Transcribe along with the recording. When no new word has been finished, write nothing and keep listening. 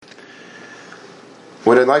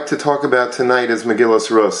What I'd like to talk about tonight is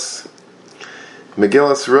Megillas Rus.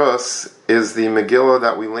 Megillas Rus is the Megillah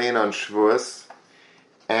that we lean on Shavuos,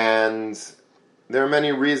 and there are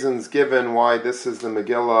many reasons given why this is the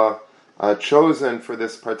Megillah chosen for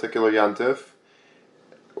this particular Yantif.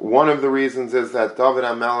 One of the reasons is that David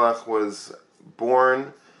HaMelech was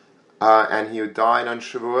born and he died on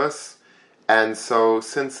Shavuos, and so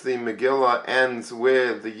since the Megillah ends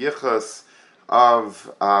with the Yichus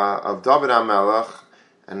of David HaMelech,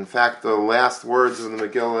 and in fact the last words of the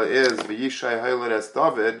Megillah is V'yishai Hailed es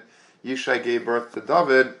David, Yishai gave birth to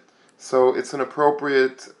David, so it's an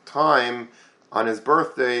appropriate time on his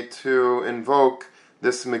birthday to invoke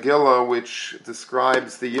this Megillah which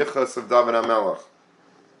describes the Yichus of David HaMelech.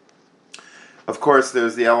 Of course,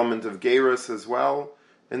 there's the element of Geirus as well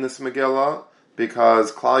in this Megillah,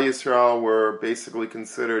 because Klal Yisrael were basically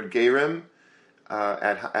considered Geirim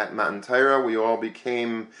at Matan Torah. We all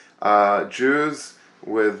became Jews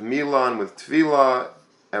with Milah, with Tefillah,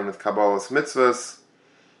 and with Kabbalah's mitzvahs.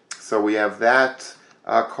 So we have that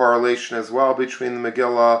correlation as well between the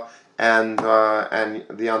Megillah and the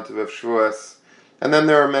Yantiv of Shavuos. And then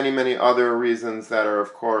there are many, many other reasons that are,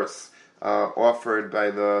 of course, offered by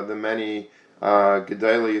the many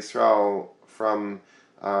Gedolei Yisrael from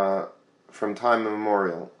time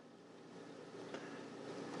immemorial.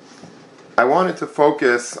 I wanted to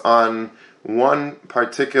focus on one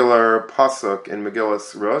particular pasuk in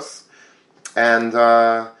Megillas Rus, and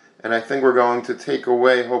I think we're going to take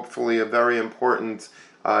away, hopefully, a very important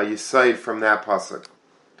yesod from that pasuk.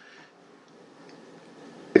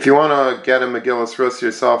 If you want to get a Megillas Rus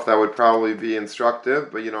yourself, that would probably be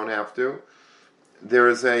instructive, but you don't have to. There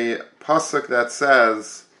is a pasuk that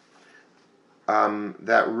says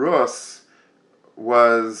that Rus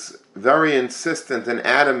was very insistent and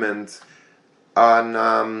adamant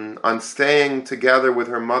on staying together with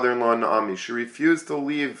her mother-in-law Naomi. She refused to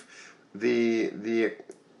leave the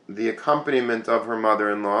accompaniment of her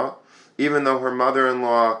mother-in-law, even though her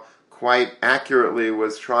mother-in-law quite accurately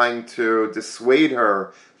was trying to dissuade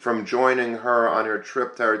her from joining her on her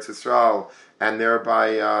trip to Eretz Yisrael, and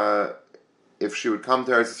thereby, if she would come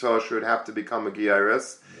to Eretz Yisrael, she would have to become a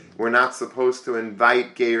Geiris. We're not supposed to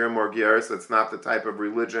invite Geirim or Geiris. That's not the type of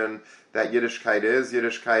religion that Yiddishkeit is.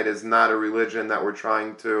 Yiddishkeit is not a religion that we're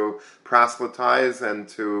trying to proselytize and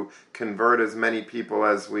to convert as many people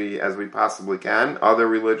as we possibly can. Other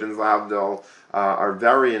religions, Lavdil, are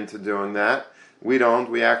very into doing that. We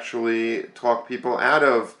don't. We actually talk people out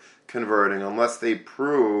of converting unless they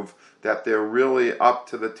prove that they're really up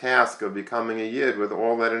to the task of becoming a Yid with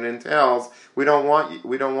all that it entails. We don't want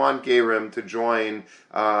Geirim to join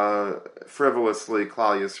frivolously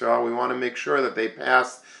Klal Yisrael. We want to make sure that they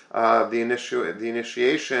pass the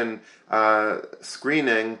initiation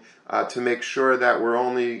screening to make sure that we're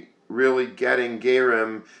only really getting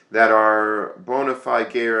Geirim that are bona fide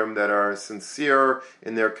Geirim, that are sincere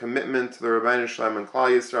in their commitment to the Rebbeinu Shalom and Klal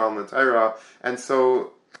Yisrael and the Torah. And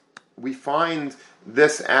so we find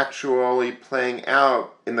this actually playing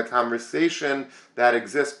out in the conversation that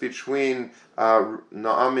exists between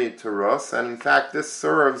Naomi to Rus, and in fact this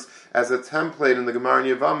serves as a template in the Gemara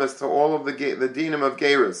in Yevamos to all of the dinim of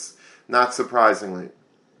Geirus, not surprisingly.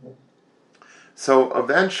 So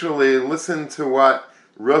eventually, listen to what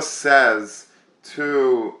Rus says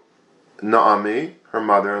to Naomi, her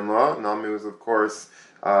mother-in-law. Naomi was, of course,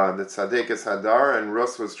 the Tzaddikus Hadar, and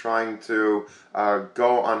Rus was trying to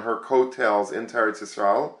go on her coattails into Eretz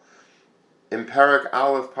Yisrael. In Perek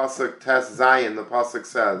Aleph Pasuk Tes Zayin, the Pasuk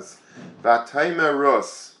says, V'ataime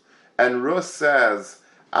Rus, and Rus says,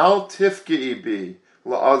 Al tifki bi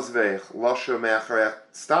la'azvech lasho me'acharech.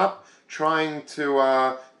 Stop trying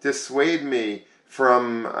to dissuade me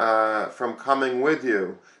from coming with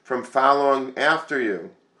you, from following after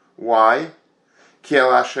you. Why? Ki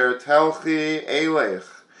el asher telchi elech,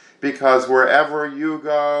 because wherever you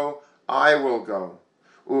go, I will go.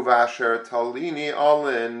 Uvasher talini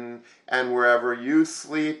olin, and wherever you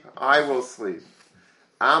sleep, I will sleep.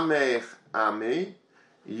 Amech ami,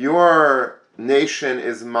 your nation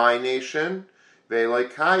is my nation.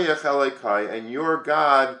 Ve'elokayach elokai, and your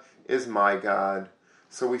God is my God.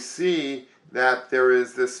 So we see that there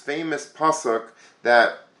is this famous pasuk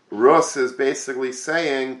that Rus is basically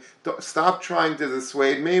saying, stop trying to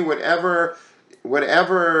dissuade me. Wherever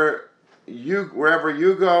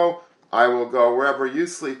you go, I will go. Wherever you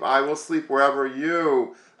sleep, I will sleep. Wherever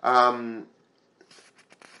you, I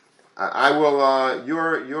will.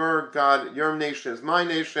 Your God, your nation is my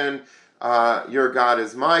nation. Your God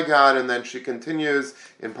is my God. And then she continues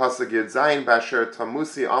in Pasuk Yud Zayin, Basher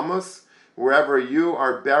Tamusi Amos. Wherever you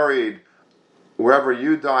are buried, wherever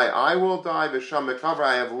you die, I will die. V'sham mekavar,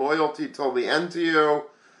 I have loyalty till the end to you.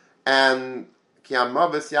 And ki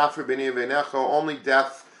hamavis yafir b'ni v'necho, only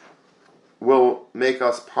death will make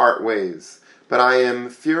us part ways. But I am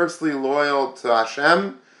fiercely loyal to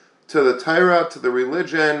Hashem, to the Torah, to the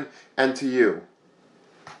religion, and to you.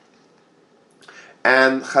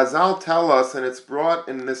 And Chazal tell us, and it's brought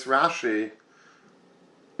in this Rashi,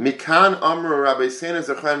 Mikan Amru Rabbi Seina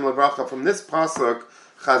Zechron Levracha, from this pasuk,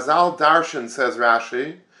 Chazal Darshan, says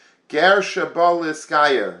Rashi, Ger Shabal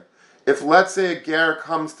Iskayer. If, let's say, a ger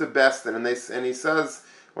comes to Bestin, and he says,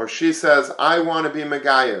 or she says, I want to be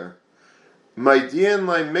Megayer, Maidian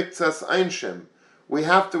Lai Miktsas Einshim. We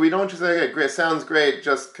don't just say, okay, great, sounds great,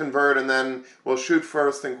 just convert, and then we'll shoot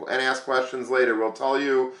first and ask questions later. We'll tell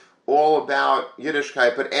you all about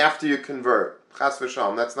Yiddishkeit, but after you convert. Chas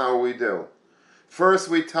v'shalom, that's not what we do. First,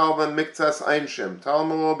 we tell them Miktsas Einshim. Tell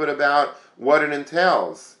them a little bit about what it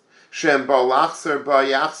entails. Shem Ba'lachser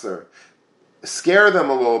Ba'yachser. Scare them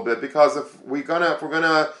a little bit, because if we're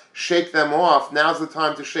gonna shake them off, now's the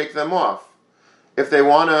time to shake them off. If they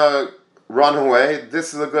want to run away,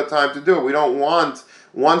 this is a good time to do it. We don't want,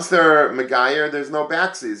 once they're Megayer, there's no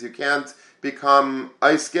backsies. You can't become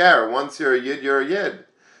ice scare. Once you're a Yid, you're a Yid.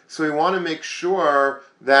 So we want to make sure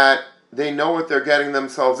that they know what they're getting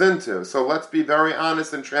themselves into. So let's be very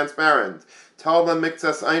honest and transparent. Tell them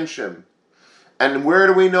Miktsas Einshim. And where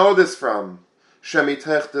do we know this from?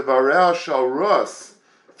 Shemitech Devareh Shal Rus.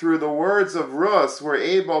 Through the words of Rus, we're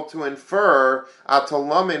able to infer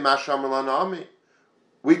Atolame Masham Lanami.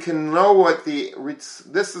 We can know what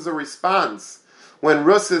this is a response. When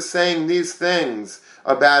Rus is saying these things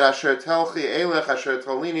about Asher Telchi Elech, Asher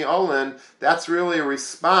Tolini Olin, that's really a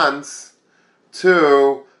response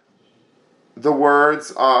to the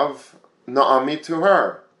words of Naomi to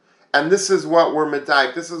her. And this is what we're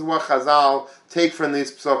medayik. This is what Chazal take from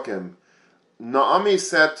these psukim. Naomi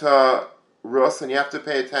said to Rus, and you have to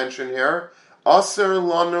pay attention here, Aser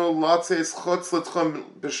lanu latzes chutz l'tchum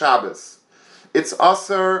b'Shabbos. It's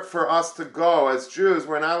usher for us to go, as Jews,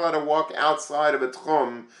 we're not allowed to walk outside of a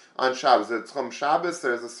tchum on Shabbos. At Tchum Shabbos,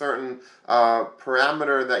 there's a certain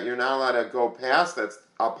parameter that you're not allowed to go past. That's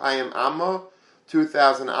Alpayim Amma,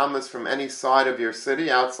 2,000 Ammas from any side of your city,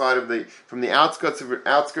 from the outskirts of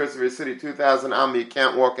your city, 2,000 Amma, you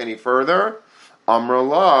can't walk any further.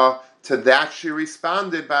 Amrullah, to that she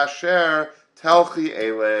responded, Basher Telchi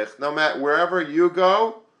Elech, no matter, wherever you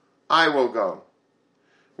go, I will go.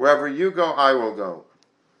 Wherever you go, I will go.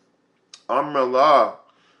 Amrullah.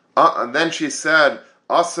 And then she said,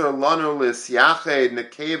 Aser lanu lisyached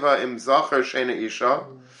nekeva im zacher shena isha.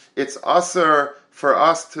 It's aser for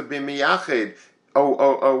us to be miyached.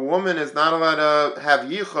 A woman is not allowed to have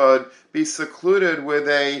yichud, be secluded with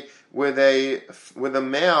a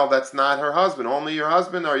male that's not her husband. Only your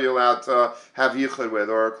husband are you allowed to have yichud with,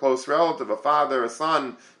 or a close relative, a father, a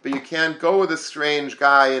son. But you can't go with a strange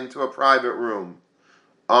guy into a private room.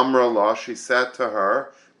 Amrullah, she said to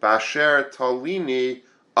her, Basher Tolini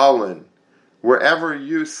Alin. Wherever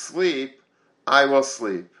you sleep, I will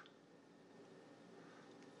sleep.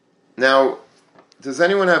 Now, does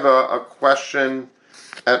anyone have a question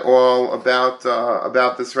at all about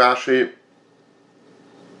this Rashi?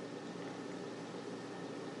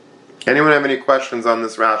 Anyone have any questions on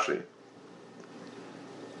this Rashi?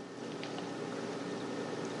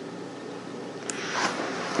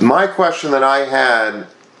 My question that I had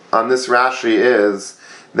on this Rashi is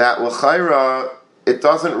that l'chayra, it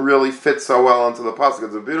doesn't really fit so well into the pasuk.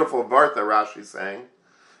 It's a beautiful Varta Rashi's saying,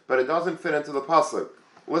 but it doesn't fit into the pasuk.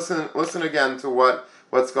 Listen again to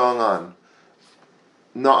what's going on.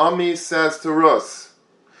 Naomi says to Rus,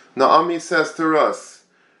 it's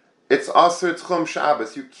Aser Tchum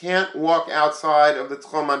Shabbos. You can't walk outside of the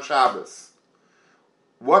Tchum on Shabbos.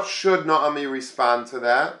 What should Naomi respond to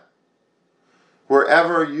that?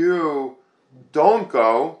 Wherever you don't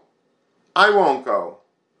go, I won't go.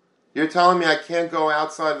 You're telling me I can't go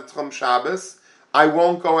outside the Tchum Shabbos? I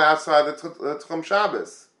won't go outside the Tchum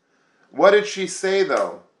Shabbos. What did she say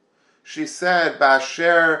though? She said,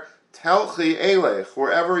 Basher Telchi Elech,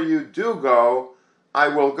 wherever you do go, I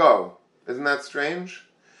will go. Isn't that strange?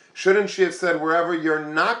 Shouldn't she have said, wherever you're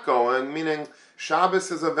not going, meaning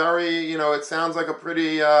Shabbos is a very, it sounds like a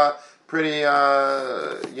pretty,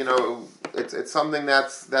 it's something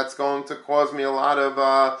that's going to cause me a lot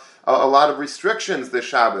of restrictions this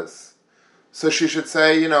Shabbos. So she should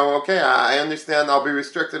say, okay, I understand, I'll be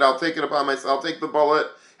restricted, I'll take it upon myself, I'll take the bullet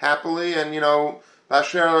happily, and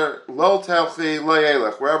Basher lo telchi lo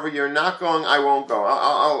yelech, wherever you're not going, I won't go.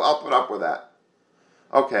 I'll put up with that.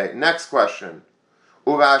 Okay, next question.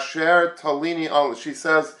 Uvasher talini al. She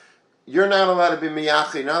says, you're not allowed to be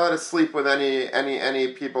miyachid, you're not allowed to sleep with any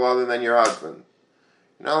people other than your husband.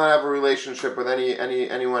 You're not allowed to have a relationship with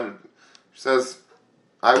anyone. She says,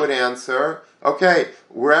 I would answer, okay,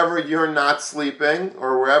 wherever you're not sleeping,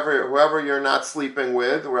 or whoever you're not sleeping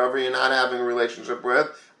with, wherever you're not having a relationship with,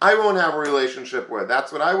 I won't have a relationship with.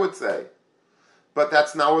 That's what I would say. But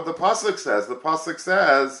that's not what the pasuk says. The pasuk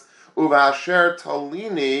says, Uvasher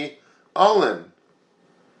talini olin.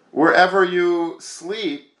 Wherever you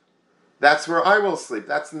sleep, that's where I will sleep.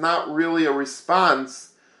 That's not really a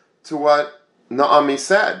response to what Naomi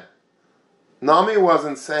said. Naomi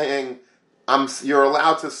wasn't saying, you're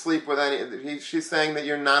allowed to sleep with any. She's saying that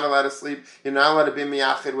you're not allowed to sleep. You're not allowed to be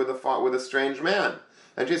miyachid with a strange man.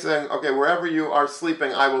 And she's saying, okay, wherever you are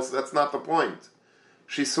sleeping, I will. That's not the point.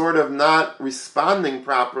 She's sort of not responding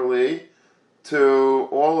properly to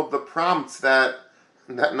all of the prompts that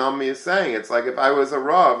Naomi is saying. It's like if I was a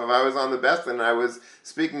Rav, if I was on the best and I was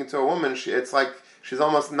speaking to a woman, it's like she's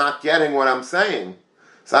almost not getting what I'm saying.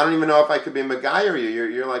 So I don't even know if I could be Megayer you.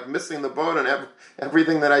 You're like missing the boat on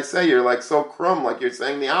everything that I say. You're like so crumb, like you're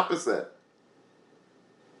saying the opposite.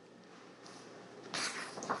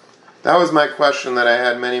 That was my question that I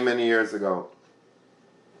had many, many years ago.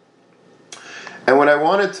 And what I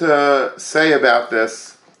wanted to say about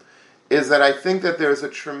this is that I think that there's a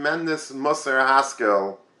tremendous Musar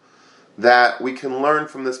Haskell that we can learn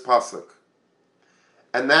from this pasuk.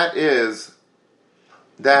 And that is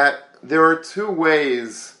that there are two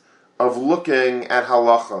ways of looking at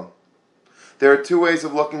halacha. There are two ways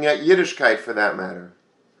of looking at Yiddishkeit, for that matter.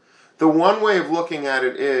 The one way of looking at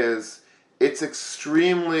it is, it's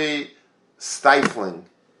extremely stifling.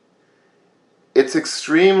 It's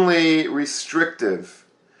extremely restrictive.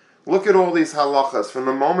 Look at all these halachas. From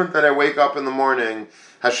the moment that I wake up in the morning,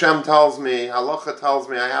 Hashem tells me, halacha tells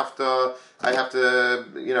me I have to,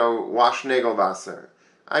 wash negelwasser.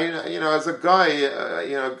 As a guy,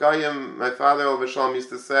 Goyim, my father Olav Shalom used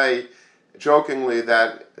to say jokingly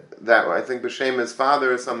that I think B'Shem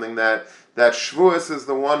father is something that Shavuos is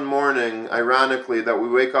the one morning, ironically, that we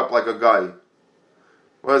wake up like a guy.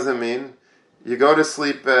 What does it mean? You go to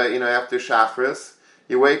sleep, after Shachris.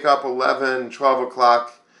 You wake up 11, 12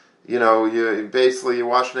 o'clock. You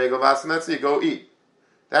wash negelwasser, and that's it. You go eat.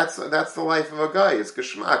 That's the life of a guy. It's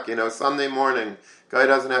geschmack. Sunday morning, guy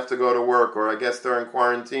doesn't have to go to work, or I guess during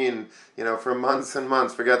quarantine, for months and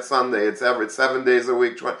months. Forget Sunday. It's 7 days a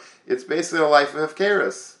week. It's basically a life of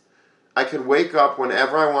Hefkeris. I could wake up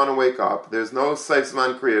whenever I want to wake up. There's no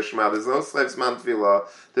Seifsman Kriya Shema. There's no Seifsman Tefillah.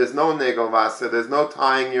 There's no Negelwasser. There's no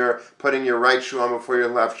putting your right shoe on before your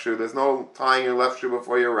left shoe. There's no tying your left shoe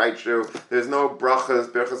before your right shoe. There's no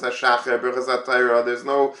brachas, birchas HaShacher, birchas HaTorah. There's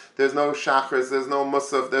no Shachris. There's no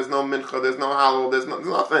Musaf. There's no Mincha. There's no Halal. There's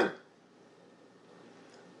nothing.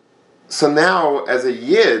 So now, as a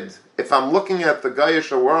Yid, if I'm looking at the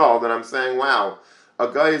Gayish world and I'm saying, wow, a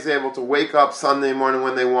guy is able to wake up Sunday morning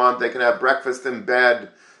when they want. They can have breakfast in bed,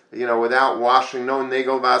 without washing, no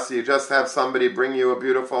negelwasser. You just have somebody bring you a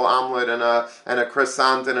beautiful omelet and a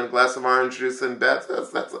croissant and a glass of orange juice in bed.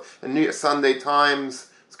 That's Sunday Times.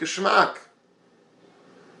 It's geschmack.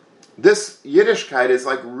 This Yiddishkeit is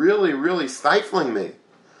like really, really stifling me.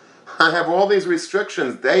 I have all these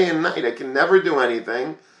restrictions day and night. I can never do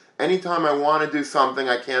anything. Anytime I want to do something,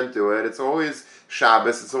 I can't do it. It's always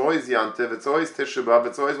Shabbos, it's always Yantiv, it's always Tisha B'Av,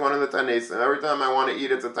 it's always one of the Tanesim. Every time I want to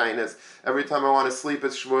eat, it's a Tainus. Every time I want to sleep,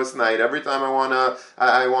 it's Shavuos night. Every time I want to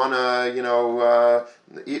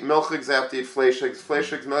eat milchigs after eat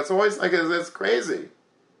fleishigs. It's always like, it's crazy.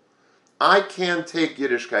 I can't take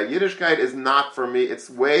Yiddishkeit. Yiddishkeit is not for me. It's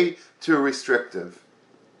way too restrictive.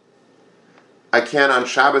 I can't on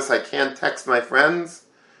Shabbos. I can't text my friends.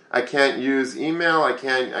 I can't use email. I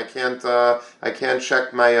can't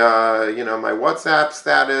check my my WhatsApp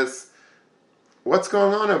status. What's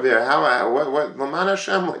going on over here? What Laman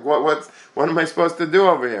Hashem? Like what am I supposed to do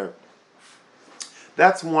over here?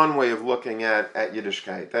 That's one way of looking at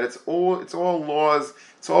Yiddishkeit. That it's all laws.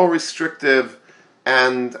 It's all restrictive,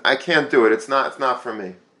 and I can't do it. It's not for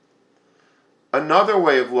me. Another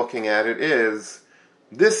way of looking at it is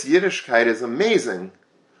this Yiddishkeit is amazing.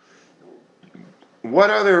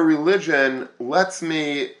 What other religion lets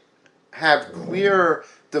me have clear,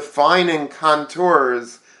 defining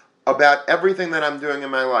contours about everything that I'm doing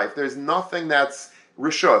in my life? There's nothing that's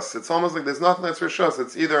rishus. It's almost like there's nothing that's rishus.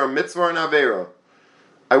 It's either a mitzvah or an aveira.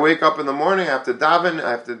 I wake up in the morning, I have to daven,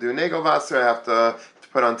 I have to do negelwasser, I have to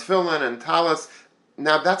put on tefillin and talis.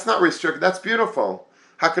 Now that's not restricted, that's beautiful.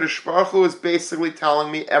 HaKadosh Baruch Hu is basically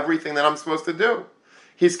telling me everything that I'm supposed to do.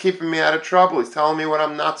 He's keeping me out of trouble. He's telling me what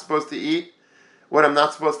I'm not supposed to eat, what I'm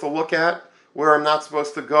not supposed to look at, where I'm not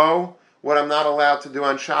supposed to go, what I'm not allowed to do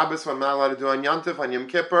on Shabbos, what I'm not allowed to do on Yontif, on Yom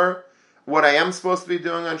Kippur, what I am supposed to be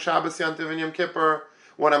doing on Shabbos, Yontif, and Yom Kippur,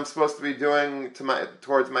 what I'm supposed to be doing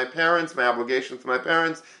towards my parents, my obligations to my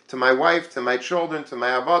parents, to my wife, to my children, to my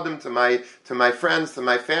avodim, to my friends, to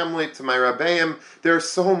my family, to my rabbeim. There's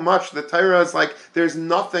so much. The Torah is like, there's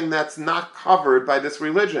nothing that's not covered by this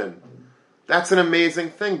religion. That's an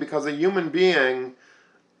amazing thing, because a human being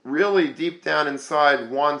really deep down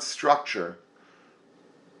inside wants structure.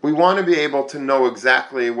 We want to be able to know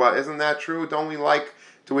exactly what, isn't that true? Do we like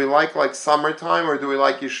summertime, or do we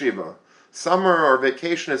like yeshiva? Summer or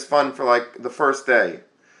vacation is fun for like the first day.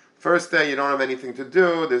 First day you don't have anything to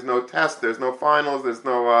do, there's no test, there's no finals, there's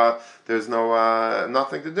no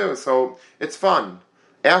nothing to do. So it's fun.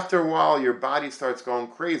 After a while your body starts going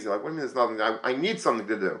crazy. Like, what do you mean there's nothing? I need something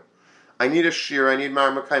to do. I need a shir, I need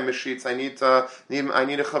marmakai mashitz, I need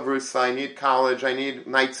a chavrusa, I need college, I need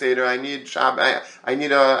night seder, I need Shabbat,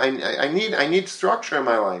 I need structure in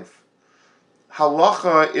my life.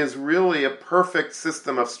 Halacha is really a perfect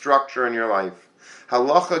system of structure in your life.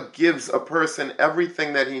 Halacha gives a person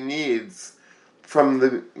everything that he needs from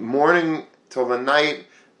the morning till the night,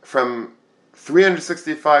 from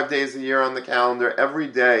 365 days a year on the calendar. Every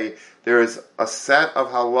day there is a set of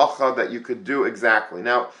halacha that you could do exactly.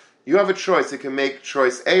 Now, you have a choice. You can make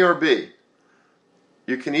choice A or B.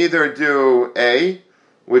 You can either do A,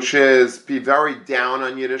 which is be very down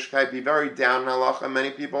on Yiddishkeit, be very down on halacha.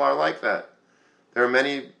 Many people are like that. There are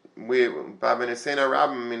many, Baba Nisena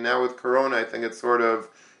Rabbim, now with Corona, I think it's sort of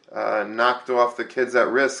knocked off the kids at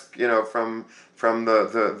risk, from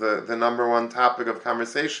the number one topic of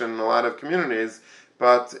conversation in a lot of communities.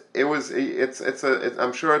 But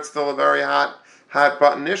I'm sure it's still a very hot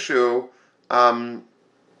button issue. Baba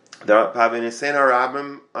Nisena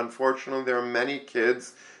Rabbim, unfortunately, there are many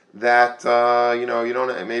kids that you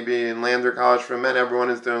don't, maybe in Lander College for Men everyone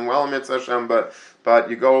is doing well in Mitzvah Hashem, but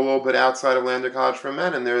you go a little bit outside of Lander College for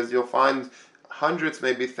Men, and you'll find hundreds,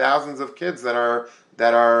 maybe thousands of kids that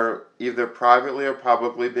are either privately or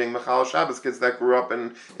publicly being Mechal Shabbos, kids that grew up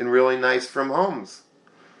in really nice from homes.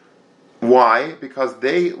 Why? Because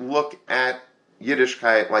they look at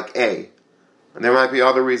Yiddishkeit like A. And there might be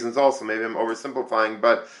other reasons also, maybe I'm oversimplifying,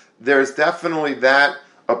 but there's definitely that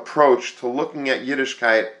approach to looking at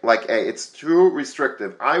Yiddishkeit like A. It's too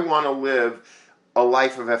restrictive. I want to live a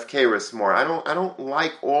life of hefkeris more. I don't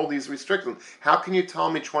like all these restrictions. How can you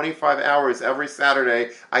tell me 25 hours every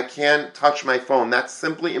Saturday I can't touch my phone? That's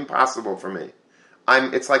simply impossible for me.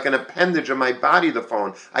 It's like an appendage of my body, the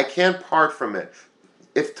phone. I can't part from it.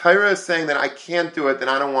 If Torah is saying that I can't do it, then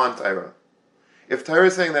I don't want Torah. If Torah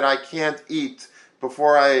is saying that I can't eat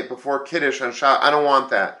before Kiddush on Shabbat, I don't want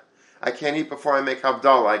that. I can't eat before I make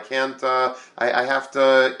Havdalah. I can't. I have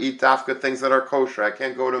to eat dafka things that are kosher. I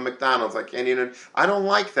can't go to McDonald's. I can't eat it. I don't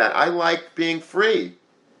like that. I like being free.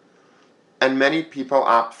 And many people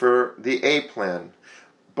opt for the A plan,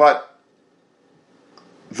 but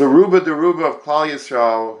the Ruba of Klal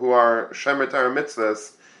Yisrael, who are Shemer Torah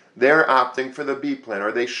Mitzvahs, they're opting for the B plan,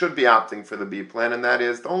 or they should be opting for the B plan, and that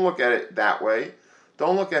is, don't look at it that way.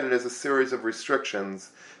 Don't look at it as a series of restrictions,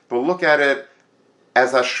 but look at it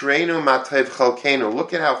as Ashreinu Matev Chalkenu.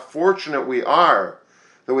 Look at how fortunate we are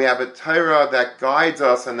that we have a Torah that guides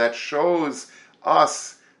us and that shows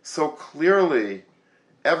us so clearly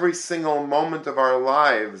every single moment of our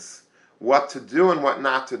lives what to do and what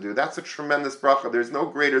not to do. That's a tremendous bracha. There's no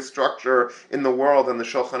greater structure in the world than the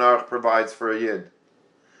Shulchan Aruch provides for a Yid.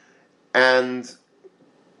 And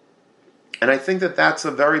I think that that's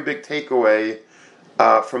a very big takeaway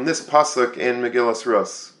from this pasuk in Megillas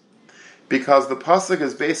Rus. Because the pasuk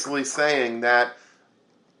is basically saying that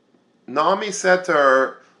Naomi said to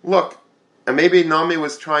her, look, and maybe Naomi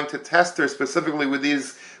was trying to test her specifically with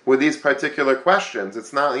these particular questions.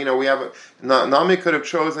 It's not, Naomi could have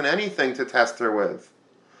chosen anything to test her with.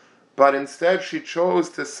 But instead she chose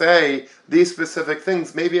to say these specific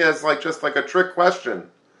things, maybe as just like a trick question.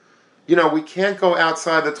 We can't go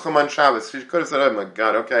outside the Tchum on Shabbos. She could have said, oh my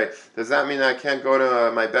God, okay, does that mean I can't go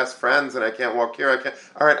to my best friends and I can't walk here?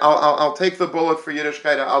 All right, I'll take the bullet for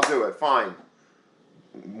Yiddishkeit, I'll do it, fine.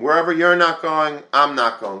 Wherever you're not going, I'm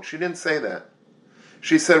not going. She didn't say that.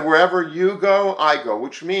 She said, wherever you go, I go,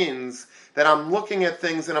 which means that I'm looking at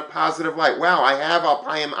things in a positive light. Wow, I have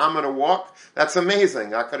Alpayim Amma to walk. That's amazing.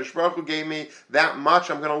 HaKadosh Baruch Hu gave me that much.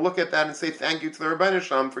 I'm going to look at that and say thank you to the Rebbeinu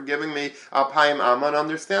Shalom for giving me Alpayim Amma and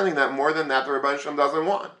understanding that more than that the Rebbeinu Shalom doesn't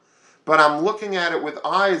want. But I'm looking at it with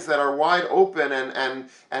eyes that are wide open and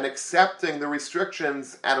accepting the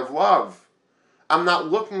restrictions out of love. I'm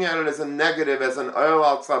not looking at it as a negative, as an oil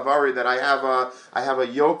al tzavari, that I have a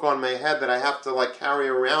yoke on my head that I have to like carry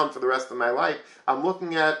around for the rest of my life. I'm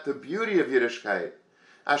looking at the beauty of Yiddishkeit.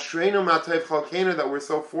 Ashreinu ma'atayv chalkeinu, that we're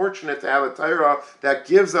so fortunate to have a Torah that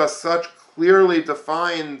gives us such clearly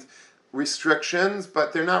defined restrictions,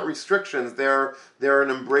 but they're not restrictions. They're an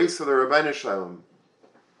embrace of the Rebbeinu Shalom.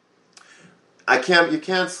 You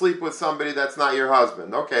can't sleep with somebody that's not your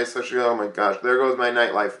husband. Okay, so she goes, oh my gosh, there goes my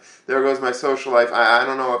nightlife. There goes my social life. I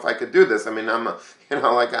don't know if I could do this. I mean,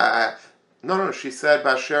 No, she said,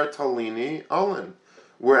 Basher Tolini Olin.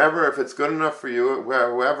 Wherever, if it's good enough for you,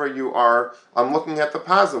 wherever you are, I'm looking at the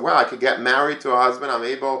positive. Well, I could get married to a husband. I'm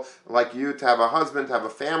able, like you, to have a husband, to have a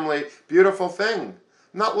family. Beautiful thing.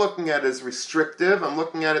 I'm not looking at it as restrictive. I'm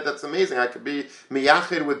looking at it, that's amazing. I could be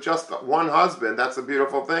miyachid with just one husband. That's a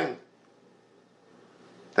beautiful thing.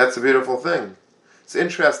 That's a beautiful thing. It's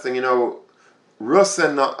interesting, Rus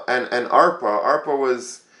and Arpa. Arpa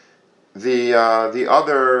was the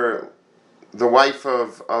wife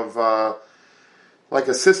of like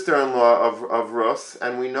a sister-in-law of Rus,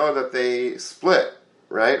 and we know that they split,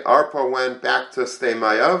 right? Arpa went back to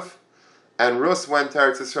Stemayav, and Rus went to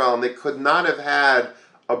Eretz Yisrael, and they could not have had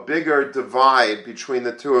a bigger divide between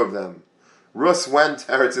the two of them. Rus went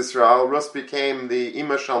to Eretz Yisrael. Rus became the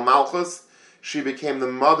Ima Shel Malchus. She became the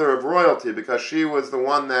mother of royalty because she was the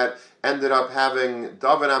one that ended up having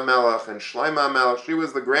David HaMelech and Shlomo HaMelech. She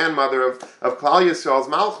was the grandmother of Klal Yisrael's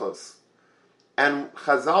Malchus. And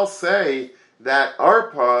Chazal say that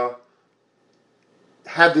Arpa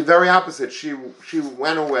had the very opposite. She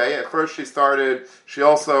went away. At first she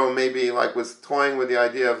also maybe was toying with the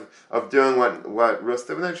idea of doing what Rus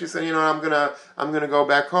did, but then she said, I'm gonna go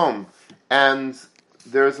back home. And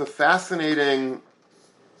there's a fascinating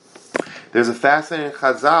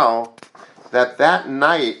Chazal that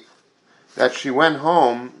night that she went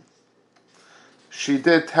home, she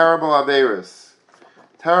did terrible Averis.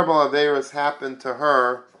 Terrible Averis happened to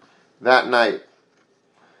her that night.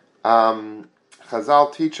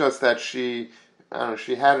 Chazal teach us that she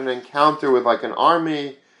had an encounter with an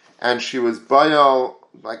army, and she was bayal,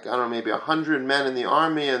 maybe 100 men in the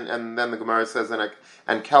army, and then the Gemara says,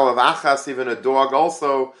 and kelav achas, even a dog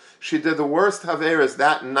also. She did the worst Haveras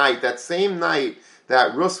that night, that same night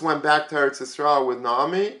that Rus went back to Eretz Yisrael with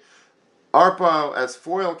Naomi. Arpa, as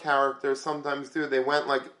foil characters sometimes do, they went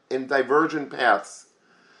in divergent paths.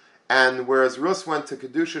 And whereas Rus went to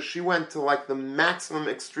Kedusha, she went to the maximum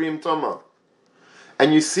extreme Tumah.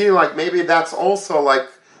 And you see maybe that's also a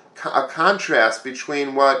contrast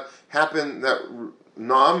between what happened that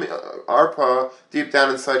Naomi, Arpa, deep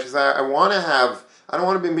down inside, she said, I don't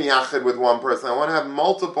want to be miyachid with one person. I want to have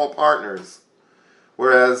multiple partners.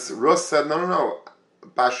 Whereas Rus said, no.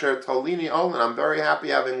 Basher Tolini Olin. I'm very happy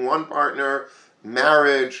having one partner,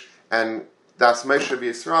 marriage, and Das Moshe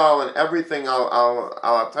B'Yisrael, and everything al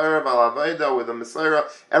Atarv, al Aveda, with the Messiah.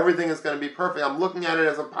 Everything is going to be perfect. I'm looking at it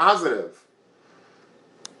as a positive.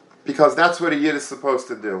 Because that's what a Yid is supposed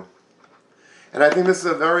to do. And I think this is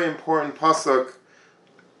a very important pasuk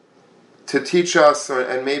to teach us,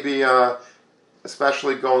 and maybe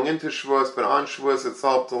especially going into Shavuos, but on Shavuos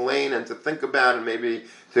itself to learn and to think about and maybe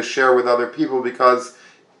to share with other people, because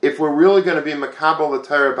if we're really going to be Makabel the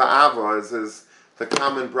Torah Ba'ava, as is the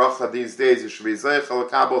common bracha these days, you should be Zeichel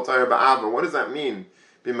Makabel Torah Ba'ava. What does that mean,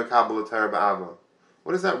 be Makabel the Torah Ba'ava?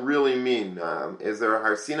 What does that really mean? Is there a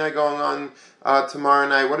Har Sinai going on tomorrow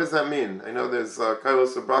night? What does that mean? I know there's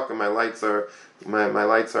Kailos Sabraka. My lights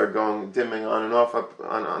are going dimming on and off up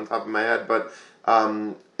on top of my head. But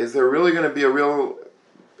is there really going to be a real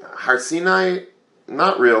Har Sinai?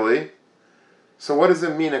 Not really. So what does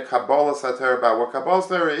it mean, a Kabbalah Satar Ba? What Kabbalah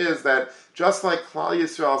Satar is that just like Klal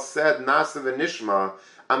Yisrael said, Nasa v'Nishma,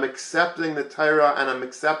 I'm accepting the Torah and I'm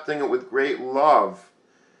accepting it with great love.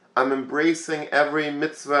 I'm embracing every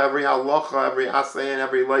mitzvah, every halacha, every asay, and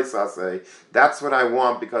every leis asay. That's what I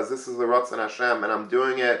want because this is the Ratzon Hashem, and I'm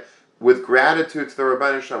doing it with gratitude to the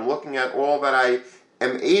Rebbeinu Shalom. I'm looking at all that I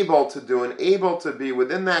am able to do and able to be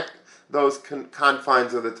within those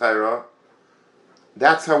confines of the Torah.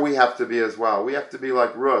 That's how we have to be as well. We have to be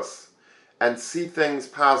like Rus and see things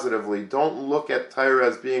positively. Don't look at Torah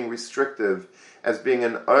as being restrictive, as being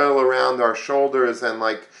an oil around our shoulders and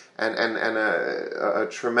a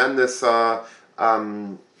tremendous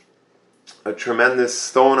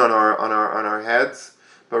stone on our heads.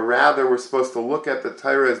 But rather, we're supposed to look at the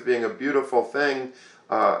Torah as being a beautiful thing.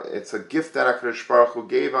 It's a gift that HaKadosh Baruch Hu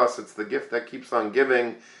gave us. It's the gift that keeps on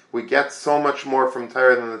giving. We get so much more from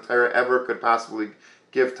Torah than the Torah ever could possibly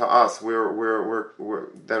give to us.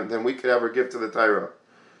 Than we could ever give to the Torah.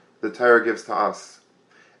 The Torah gives to us.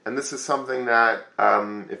 And this is something that,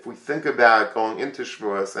 if we think about going into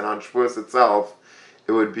Shavuos and on Shavuos itself,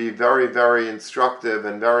 it would be very, very instructive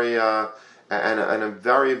and very and a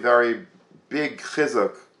very, very big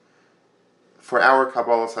chizuk for our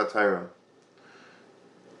Kabbalas HaTorah.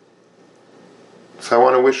 So I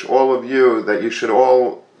want to wish all of you that you should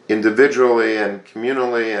all individually and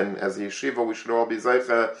communally and as a yeshiva, we should all be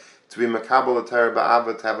zeicha to be makabel Torah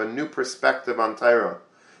ba'ava, to have a new perspective on Torah.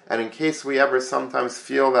 And in case we ever sometimes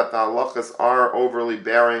feel that the halachas are overly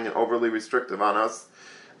bearing and overly restrictive on us,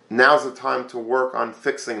 now's the time to work on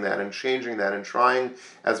fixing that and changing that and trying,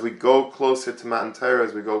 as we go closer to Matan Torah,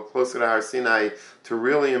 as we go closer to Har Sinai, to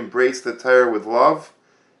really embrace the Torah with love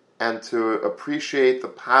and to appreciate the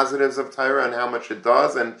positives of Torah and how much it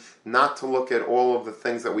does, and not to look at all of the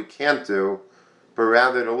things that we can't do, but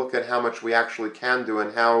rather to look at how much we actually can do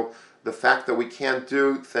and how the fact that we can't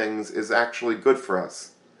do things is actually good for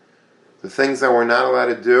us. The things that we're not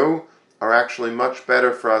allowed to do are actually much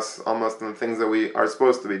better for us almost than the things that we are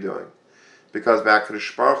supposed to be doing. Because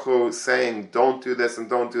HaKadosh Baruch Hu saying, don't do this and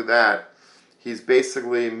don't do that, he's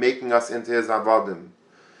basically making us into his avadim.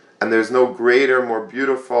 And there's no greater, more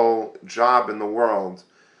beautiful job in the world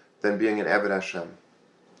than being an Eved Hashem.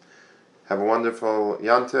 Have a wonderful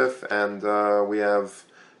Yantif, and we have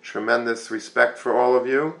tremendous respect for all of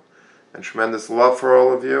you, and tremendous love for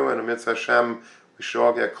all of you, and amidst Hashem, we should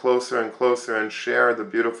all get closer and closer and share the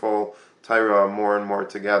beautiful Torah more and more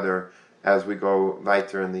together as we go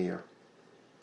weiter in the year.